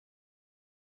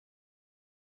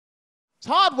It's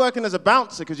hard working as a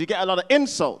bouncer because you get a lot of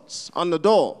insults on the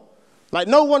door. Like,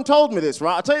 no one told me this,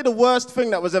 right? I'll tell you the worst thing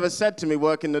that was ever said to me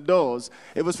working the doors.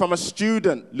 It was from a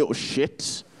student. Little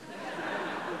shit.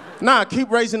 Nah, keep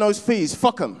raising those fees.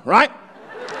 Fuck them, right?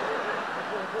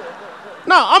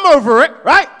 No, I'm over it,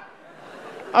 right?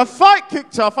 A fight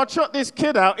kicked off. I shut this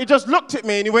kid out. He just looked at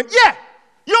me and he went, yeah,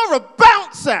 you're a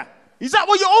bouncer. Is that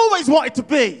what you always wanted to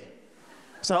be?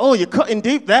 I said, oh, you're cutting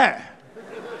deep there.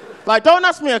 Like, don't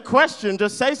ask me a question.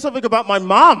 Just say something about my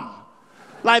mom.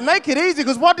 Like, make it easy,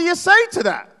 because what do you say to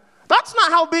that? That's not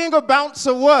how being a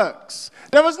bouncer works.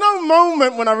 There was no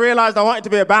moment when I realized I wanted to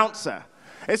be a bouncer.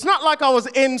 It's not like I was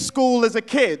in school as a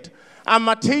kid and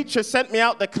my teacher sent me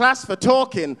out the class for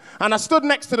talking and I stood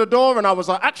next to the door and I was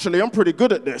like, actually, I'm pretty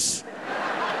good at this.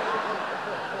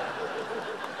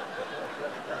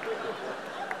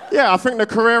 Yeah, I think the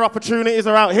career opportunities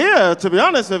are out here, to be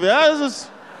honest with you.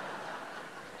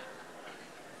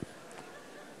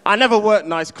 I never worked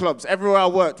nice clubs. Everywhere I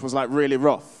worked was like really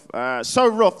rough. So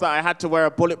rough that I had to wear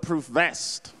a bulletproof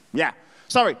vest. Yeah,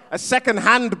 sorry, a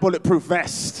second-hand bulletproof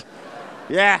vest.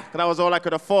 Yeah, that was all I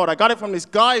could afford. I got it from this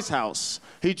guy's house.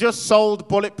 He just sold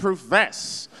bulletproof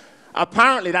vests.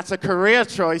 Apparently, that's a career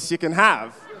choice you can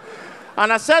have.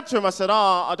 And I said to him, I said,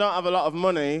 oh, I don't have a lot of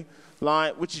money,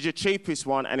 like, which is your cheapest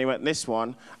one? And he went, this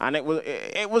one. And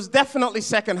it was definitely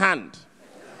second-hand.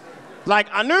 Like,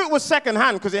 I knew it was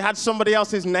second-hand because it had somebody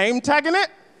else's name tag in it.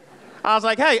 I was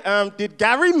like, hey, did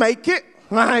Gary make it?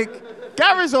 Like,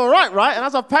 Gary's all right, right? And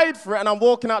as I paid for it and I'm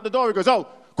walking out the door, he goes, oh,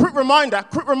 quick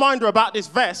reminder about this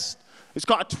vest. It's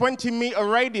got a 20-meter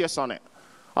radius on it.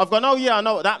 I've gone, oh, yeah, I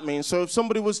know what that means. So if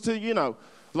somebody was to, you know,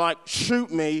 like,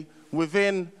 shoot me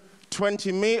within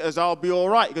 20 meters, I'll be all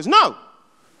right. He goes, no,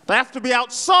 they have to be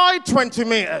outside 20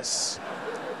 meters.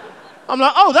 I'm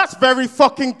like, oh, that's very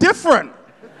fucking different.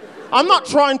 I'm not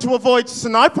trying to avoid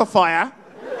sniper fire.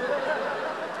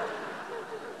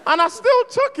 And I still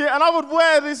took it, and I would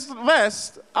wear this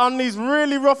vest on these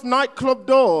really rough nightclub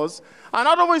doors, and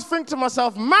I'd always think to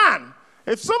myself, man,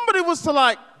 if somebody was to,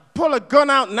 like, pull a gun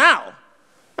out now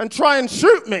and try and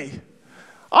shoot me,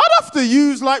 I'd have to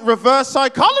use, like, reverse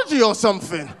psychology or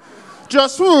something.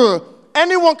 Just,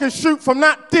 anyone can shoot from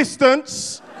that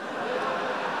distance.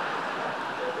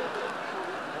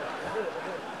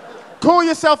 Call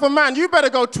yourself a man, you better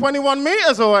go 21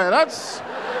 meters away. Let's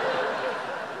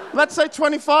say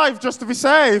 25 just to be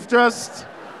safe, just...